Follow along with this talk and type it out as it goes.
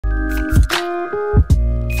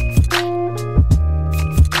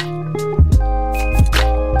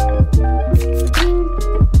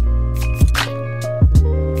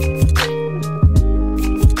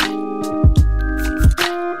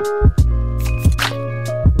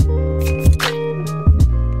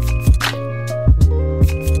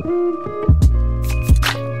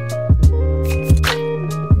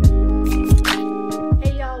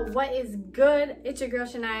it's your girl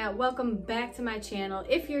Shania. Welcome back to my channel.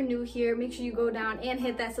 If you're new here, make sure you go down and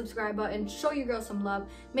hit that subscribe button. Show your girl some love.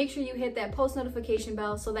 Make sure you hit that post notification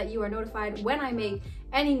bell so that you are notified when I make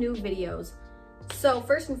any new videos. So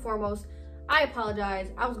first and foremost, I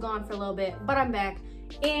apologize. I was gone for a little bit, but I'm back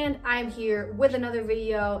and I'm here with another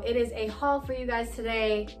video. It is a haul for you guys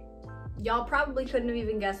today. Y'all probably couldn't have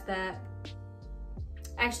even guessed that.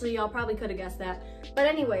 Actually, y'all probably could have guessed that. But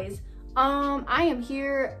anyways, I am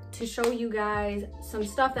here to show you guys some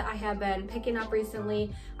stuff that I have been picking up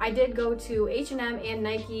recently. I did go to H&M and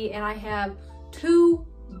Nike and I have two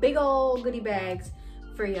big old goodie bags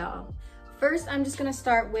for y'all. First, I'm just gonna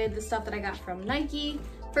start with the stuff that I got from Nike.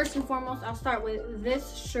 First and foremost, I'll start with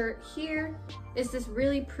this shirt here. It's this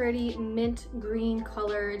really pretty mint green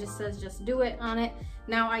color. It just says "just do it" on it.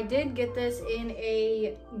 Now I did get this in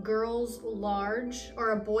a girl's large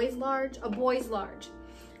or a boy's large,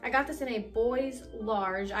 I got this in a boy's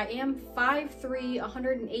large. I am 5'3",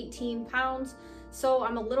 118 pounds, so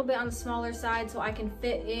I'm a little bit on the smaller side, so I can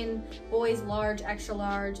fit in boys large, extra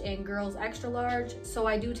large, and girls extra large. So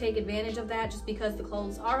I do take advantage of that just because the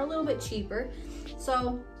clothes are a little bit cheaper.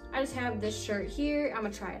 So I just have this shirt here. I'm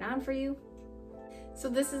gonna try it on for you. So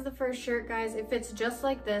this is the first shirt, guys. It fits just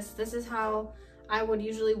like this. This is how I would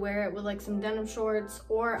usually wear it with like some denim shorts,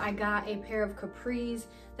 or I got a pair of capris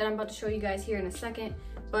that I'm about to show you guys here in a second.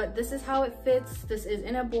 But this is how it fits. This is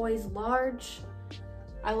in a boy's large.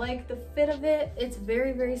 I like the fit of it. It's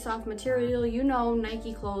very, very soft material. You know,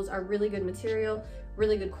 Nike clothes are really good material,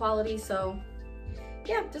 really good quality. So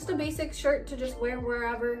yeah, just a basic shirt to just wear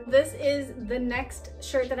wherever. This is the next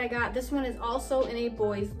shirt that I got. This one is also in a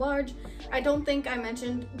boy's large. I don't think I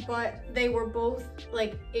mentioned, but they were both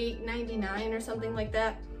like $8.99 or something like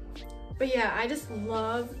that. But yeah, I just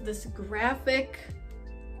love this graphic.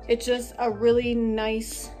 It's just a really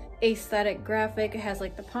nice aesthetic graphic. It has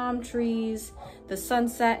like the palm trees, the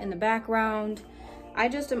sunset in the background. I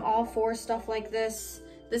just am all for stuff like this.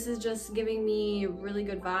 This is just giving me really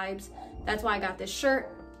good vibes. That's why I got this shirt.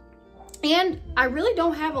 And I really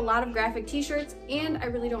don't have a lot of graphic t-shirts, and I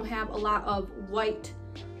really don't have a lot of white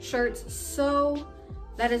shirts, so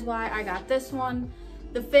that is why I got this one.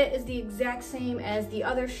 The fit is the exact same as the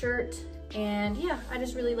other shirt, and yeah, I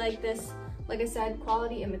just really like this. Like I said,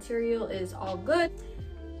 quality and material is all good.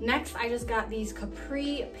 Next, I just got these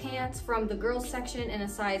capri pants from the girls section in a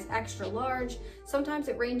size extra large. Sometimes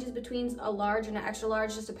it ranges between a large and an extra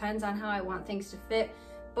large, just depends on how I want things to fit.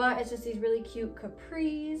 But it's just these really cute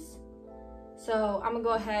capris. So I'm gonna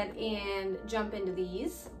go ahead and jump into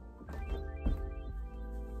these.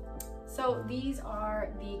 So these are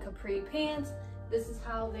the capri pants. This is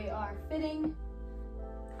how they are fitting.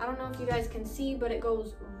 I don't know if you guys can see, but it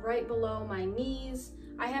goes right below my knees.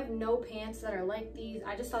 I have no pants that are like these.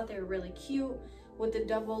 I just thought they were really cute with the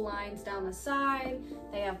double lines down the side.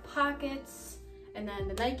 They have pockets, and then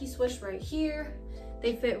the Nike swoosh right here.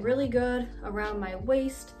 They fit really good around my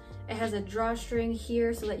waist. It has a drawstring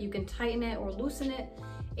here so that you can tighten it or loosen it.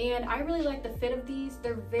 And I really like the fit of these.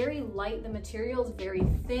 They're very light. The material is very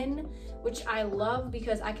thin, which I love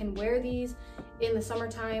because I can wear these in the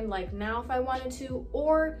summertime, like now if I wanted to,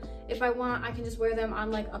 or if I want, I can just wear them on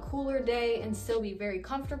like a cooler day and still be very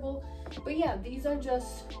comfortable. But yeah, these are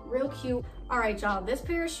just real cute. All right, y'all, this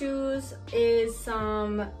pair of shoes is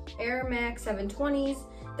some Air Max 720s.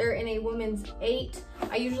 They're in a women's 8.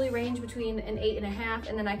 I usually range between an 8.5,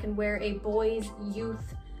 and then I can wear a boy's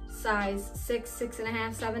youth size 6,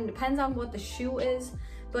 6.5, 7, depends on what the shoe is.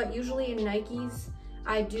 But usually in Nikes,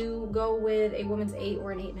 I do go with a women's 8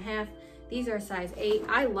 or an 8.5. These are a size 8.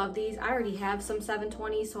 I love these. I already have some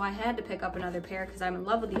 720s, so I had to pick up another pair because I'm in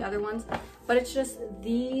love with the other ones. But it's just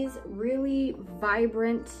these really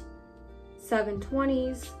vibrant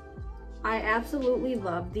 720s. I absolutely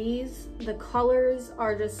love these. The colors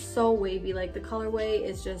are just so wavy. Like the colorway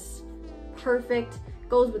is just perfect.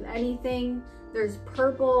 Goes with anything. There's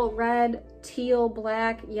purple, red, teal,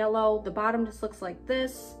 black, yellow. The bottom just looks like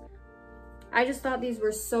this. I just thought these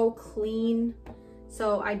were so clean.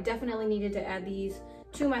 So I definitely needed to add these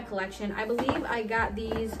to my collection. I believe I got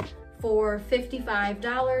these for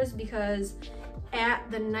 $55 because at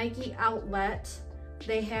the Nike outlet,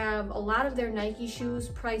 they have a lot of their Nike shoes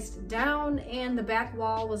priced down, and the back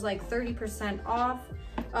wall was like 30% off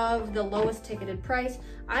of the lowest ticketed price.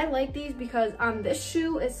 I like these because on this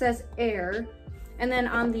shoe, it says Air, and then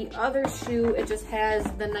on the other shoe, it just has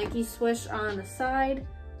the Nike swoosh on the side.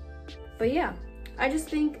 But yeah, I just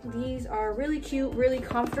think these are really cute, really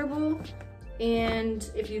comfortable, and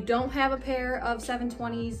if you don't have a pair of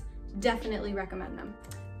 720s, definitely recommend them.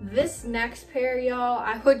 This next pair, y'all,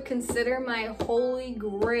 I would consider my holy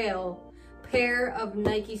grail pair of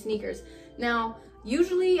Nike sneakers. Now,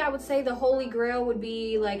 Usually I would say the holy grail would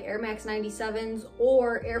be like Air Max 97s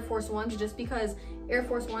or Air Force Ones, just because Air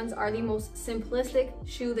Force Ones are the most simplistic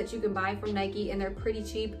shoe that you can buy from Nike, and they're pretty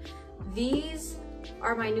cheap. These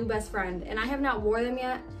are my new best friend, and I have not wore them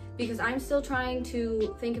yet because I'm still trying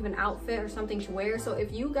to think of an outfit or something to wear. So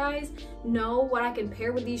if you guys know what I can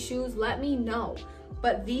pair with these shoes, let me know.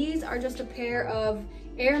 But these are just a pair of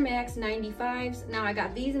Air Max 95s. Now I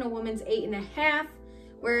got these in a woman's 8.5,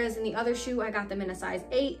 whereas in the other shoe I got them in a size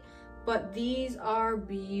 8, but these are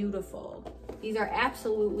beautiful. These are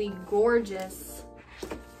absolutely gorgeous.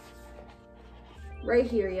 Right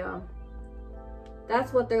here, y'all.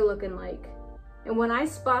 That's what they're looking like. And when I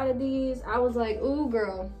spotted these, I was like, ooh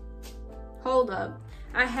girl, hold up.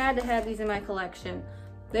 I had to have these in my collection.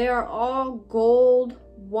 They are all gold,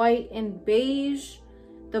 white, and beige.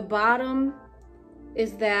 The bottom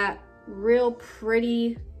is that real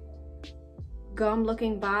pretty gum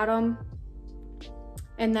looking bottom,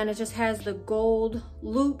 and then it just has the gold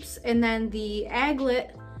loops, and then the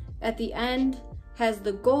aglet at the end has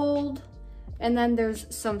the gold, and then there's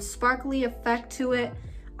some sparkly effect to it.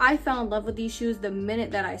 I fell in love with these shoes the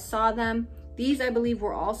minute that I saw them. These I believe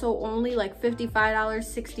were also only like $55,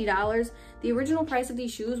 $60. The original price of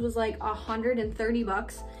these shoes was like 130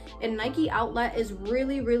 bucks, and Nike Outlet is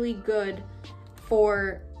really, really good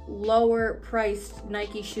for lower priced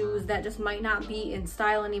Nike shoes that just might not be in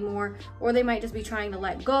style anymore, or they might just be trying to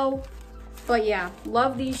let go. But yeah,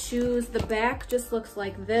 love these shoes. The back just looks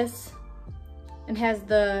like this and has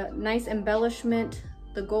the nice embellishment,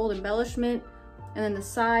 the gold embellishment, and then the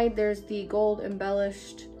side there's the gold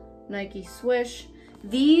embellished Nike swoosh.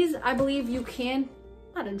 These I believe you can,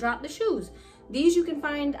 I done dropped the shoes. These you can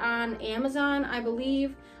find on Amazon, I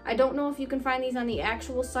believe. I don't know if you can find these on the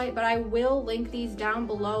actual site, but I will link these down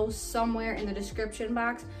below somewhere in the description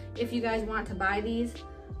box if you guys want to buy these.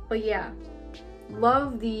 But yeah,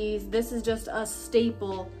 love these. This is just a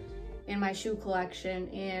staple in my shoe collection,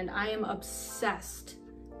 and I am obsessed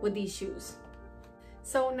with these shoes.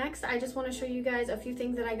 So next, I just want to show you guys a few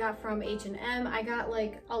things that I got from H&M. I got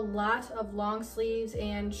like a lot of long sleeves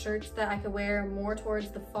and shirts that I could wear more towards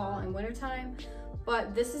the fall and winter time.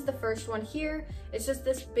 But this is the first one here. It's just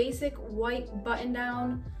this basic white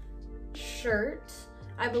button-down shirt.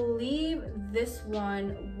 I believe this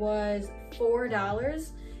one was $4.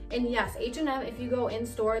 And yes, H&M, if you go in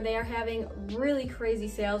store, they are having really crazy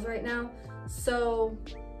sales right now. So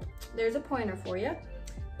there's a pointer for you.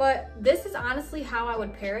 But this is honestly how I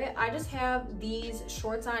would pair it. I just have these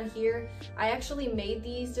shorts on here. I actually made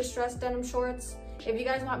these distressed denim shorts. If you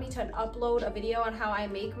guys want me to upload a video on how I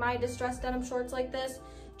make my distressed denim shorts like this,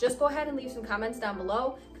 just go ahead and leave some comments down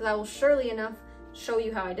below, because I will surely enough show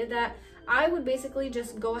you how I did that. I would basically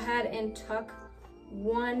just go ahead and tuck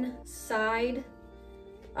one side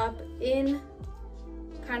up in,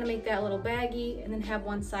 kind of make that a little baggy, and then have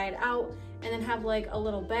one side out, and then have like a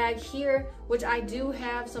little bag here, which I do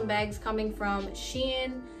have some bags coming from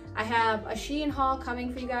Shein. I have a Shein haul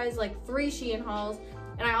coming for you guys, like 3 Shein hauls,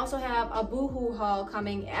 and I also have a Boohoo haul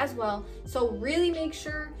coming as well. So really make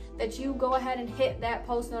sure that you go ahead and hit that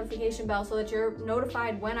post notification bell so that you're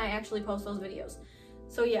notified when I actually post those videos.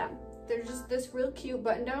 So yeah, there's just this real cute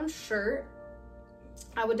button-down shirt.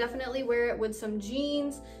 I would definitely wear it with some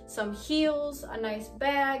jeans, some heels, a nice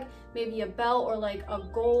bag, maybe a belt or like a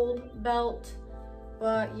gold belt.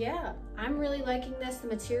 But yeah, I'm really liking this. The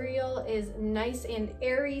material is nice and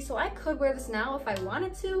airy, so I could wear this now if I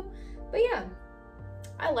wanted to. But yeah,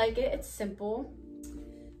 I like it. It's simple.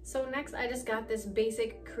 So next, I just got this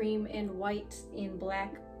basic cream and white and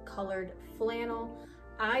black colored flannel.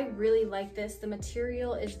 I really like this. The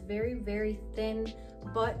material is very, very thin,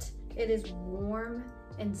 but it is warm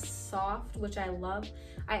and soft, which I love.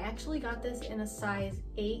 I actually got this in a size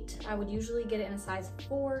 8. I would usually get it in a size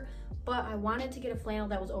 4, but I wanted to get a flannel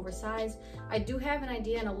that was oversized. I do have an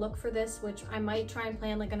idea and a look for this, which I might try and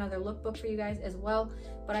plan like another lookbook for you guys as well.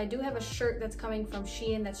 But I do have a shirt that's coming from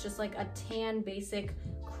Shein that's just like a tan basic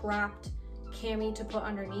cropped cami to put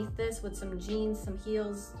underneath this with some jeans, some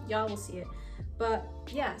heels. Y'all will see it. But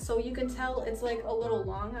yeah, so you can tell it's like a little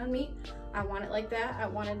long on me. I want it like that. I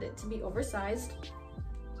wanted it to be oversized.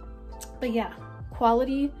 But yeah,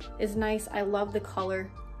 quality is nice. I love the color.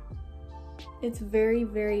 It's very,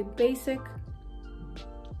 very basic.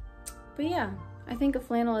 But yeah, I think a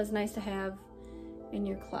flannel is nice to have in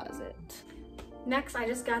your closet. Next, I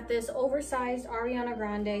just got this oversized Ariana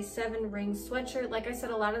Grande 7-ring sweatshirt. Like I said,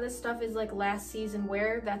 a lot of this stuff is like last season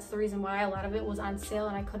wear. That's the reason why a lot of it was on sale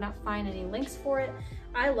and I could not find any links for it.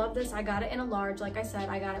 I love this. I got it in a large. Like I said,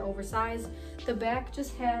 I got it oversized. The back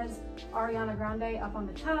just has Ariana Grande up on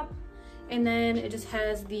the top. And then it just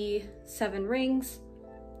has the 7 rings.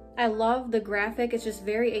 I love the graphic. It's just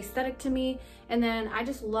very aesthetic to me. And then I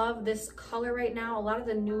just love this color right now. A lot of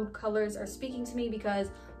the nude colors are speaking to me because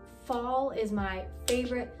fall is my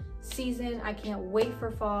favorite season. I can't wait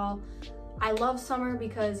for fall. I love summer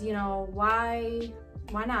because, you know, why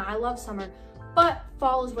not? I love summer, but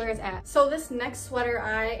fall is where it's at. So this next sweater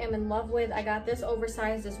I am in love with. I got this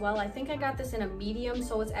oversized as well. I think I got this in a medium,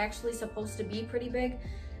 so it's actually supposed to be pretty big.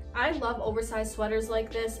 I love oversized sweaters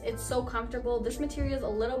like this. It's so comfortable. This material is a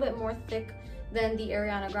little bit more thick than the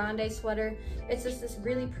Ariana Grande sweater. It's just this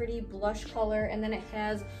really pretty blush color, and then it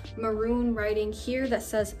has maroon writing here that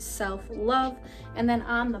says self-love. And then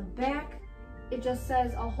on the back, it just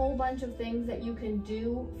says a whole bunch of things that you can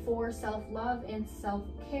do for self-love and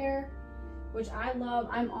self-care, which I love.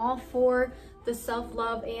 I'm all for the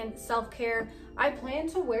self-love and self-care. I plan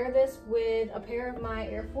to wear this with a pair of my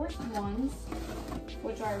Air Force Ones,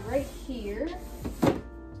 which are right here.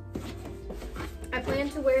 I plan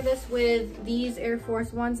to wear this with these Air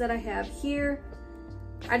Force Ones that I have here.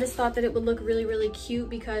 I just thought that it would look really, really cute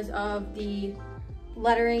because of the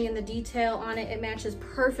lettering and the detail on it. It matches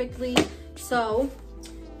perfectly. So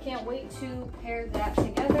can't wait to pair that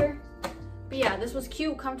together. But yeah, this was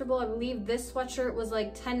cute, comfortable. I believe this sweatshirt was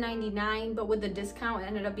like $10.99, but with the discount it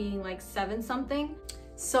ended up being like $7 something.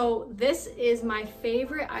 So this is my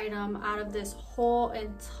favorite item out of this whole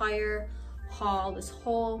entire haul, this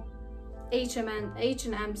whole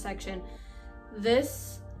H&M section.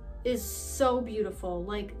 This is so beautiful.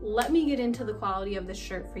 Like, let me get into the quality of this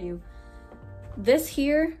shirt for you. This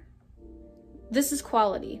here, this is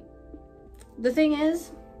quality. The thing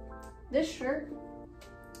is, this shirt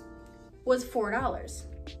was $4,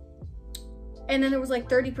 and then there was like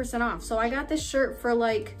 30% off. So I got this shirt for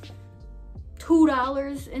like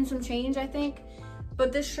 $2 and some change, I think.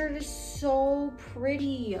 But this shirt is so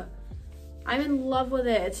pretty. I'm in love with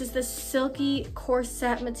it. It's just this silky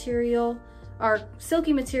corset material, or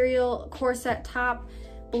silky material corset top,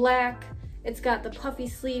 black. It's got the puffy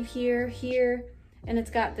sleeve here, and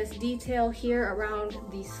it's got this detail here around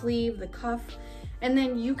the sleeve, the cuff. And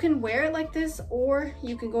then you can wear it like this, or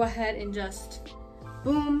you can go ahead and just,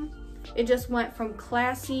 boom. It just went from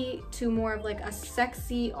classy to more of like a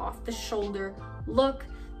sexy off the shoulder look.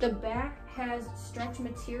 The back has stretch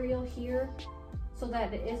material here so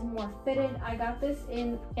that it is more fitted. I got this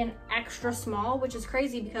in an extra small, which is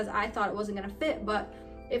crazy because I thought it wasn't gonna fit, but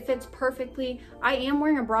it fits perfectly. I am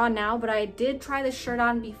wearing a bra now, but I did try this shirt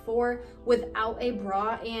on before without a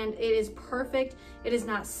bra, and it is perfect. It is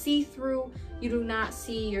not see-through. You do not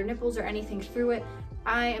see your nipples or anything through it.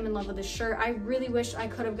 I am in love with this shirt. I really wish I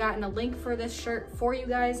could have gotten a link for this shirt for you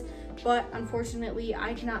guys, but unfortunately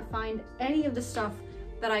I cannot find any of the stuff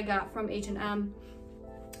that I got from H&M.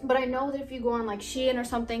 But I know that if you go on like Shein or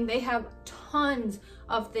something, they have tons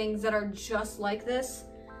of things that are just like this.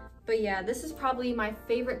 But yeah, this is probably my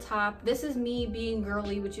favorite top. This is me being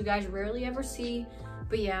girly, which you guys rarely ever see.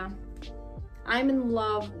 But yeah, I'm in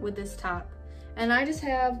love with this top. And I just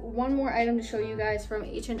have one more item to show you guys from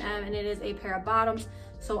H&M, and it is a pair of bottoms.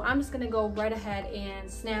 So I'm just gonna go right ahead and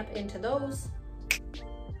snap into those.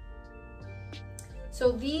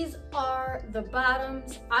 So these are the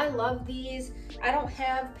bottoms. I love these. I don't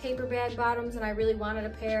have paper bag bottoms, and I really wanted a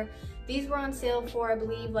pair. These were on sale for, I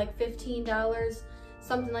believe, like $15,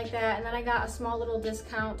 something like that. And then I got a small little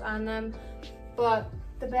discount on them. But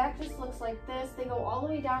the back just looks like this. They go all the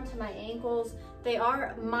way down to my ankles. They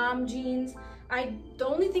are mom jeans. The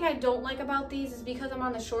only thing I don't like about these is because I'm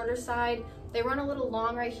on the shorter side, they run a little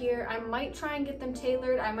long right here. I might try and get them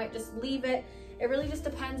tailored. I might just leave it. It really just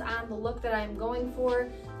depends on the look that I'm going for.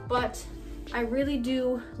 But I really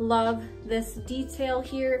do love this detail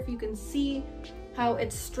here. If you can see how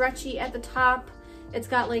it's stretchy at the top. It's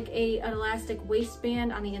got like an elastic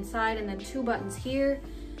waistband on the inside and then 2 buttons here.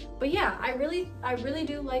 But yeah, I really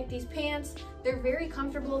do like these pants. They're very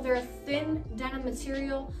comfortable. They're a thin denim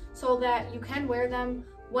material so that you can wear them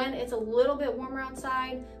when it's a little bit warmer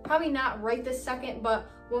outside. Probably not right this second, but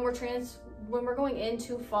when we're going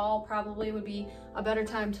into fall, probably would be a better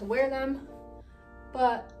time to wear them.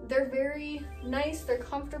 But they're very nice. They're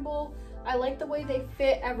comfortable. I like the way they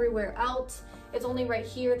fit everywhere else. It's only right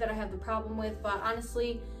here that I have the problem with, but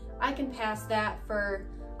honestly, I can pass that for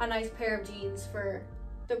a nice pair of jeans for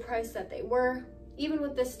the price that they were. Even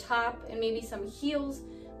with this top and maybe some heels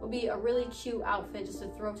would be a really cute outfit just to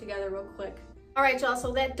throw together real quick. All right, y'all,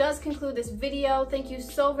 so that does conclude this video. Thank you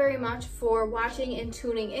so very much for watching and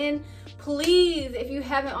tuning in. Please, if you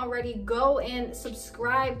haven't already, go and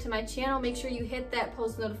subscribe to my channel. Make sure you hit that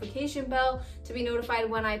post notification bell to be notified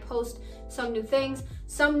when I post some new things.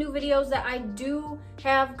 Some new videos that I do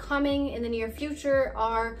have coming in the near future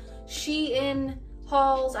are Shein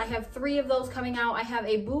hauls. I have 3 of those coming out. I have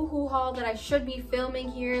a Boohoo haul that I should be filming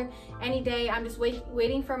here any day. I'm just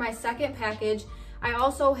waiting for my second package. I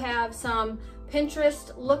also have some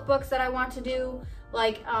Pinterest lookbooks that I want to do,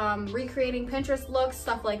 like recreating Pinterest looks,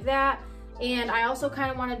 stuff like that. And I also kind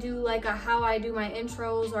of want to do like a how I do my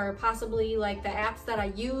intros, or possibly like the apps that I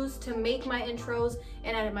use to make my intros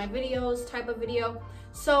and edit my videos type of video.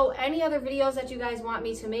 So any other videos that you guys want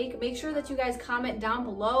me to make sure that you guys comment down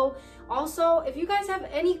below. Also, if you guys have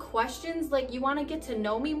any questions, like you want to get to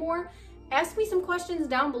know me more, ask me some questions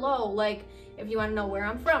down below. Like if you want to know where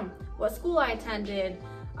I'm from, what school I attended,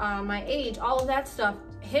 my age, all of that stuff.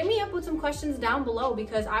 Hit me up with some questions down below,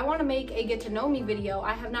 because I want to make a get to know me video.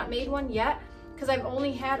 I have not made one yet because I've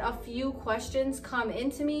only had a few questions come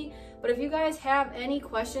into me. But if you guys have any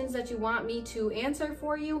questions that you want me to answer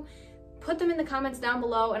for you, put them in the comments down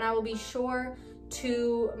below and I will be sure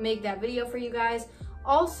to make that video for you guys.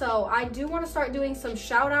 Also, I do want to start doing some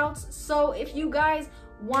shout outs. So if you guys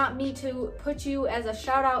want me to put you as a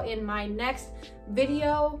shout out in my next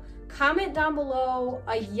video, comment down below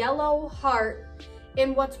a yellow heart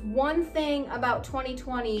in what's one thing about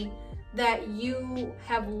 2020 that you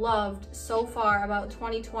have loved so far about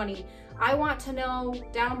 2020. I want to know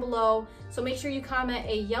down below, so make sure you comment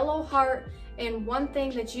a yellow heart and one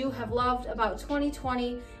thing that you have loved about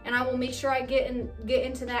 2020, and I will make sure I get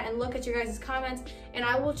into that and look at your guys' comments, and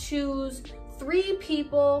I will choose 3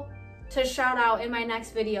 people to shout out in my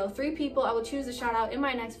next video. 3 people I will choose to shout out in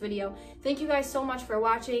my next video. Thank you guys so much for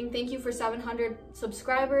watching. Thank you for 700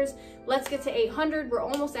 subscribers. Let's get to 800. We're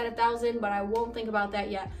almost at 1,000, but I won't think about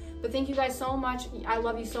that yet. But thank you guys so much. I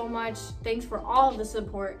love you so much. Thanks for all of the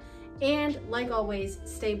support. And like always,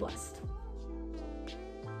 stay blessed.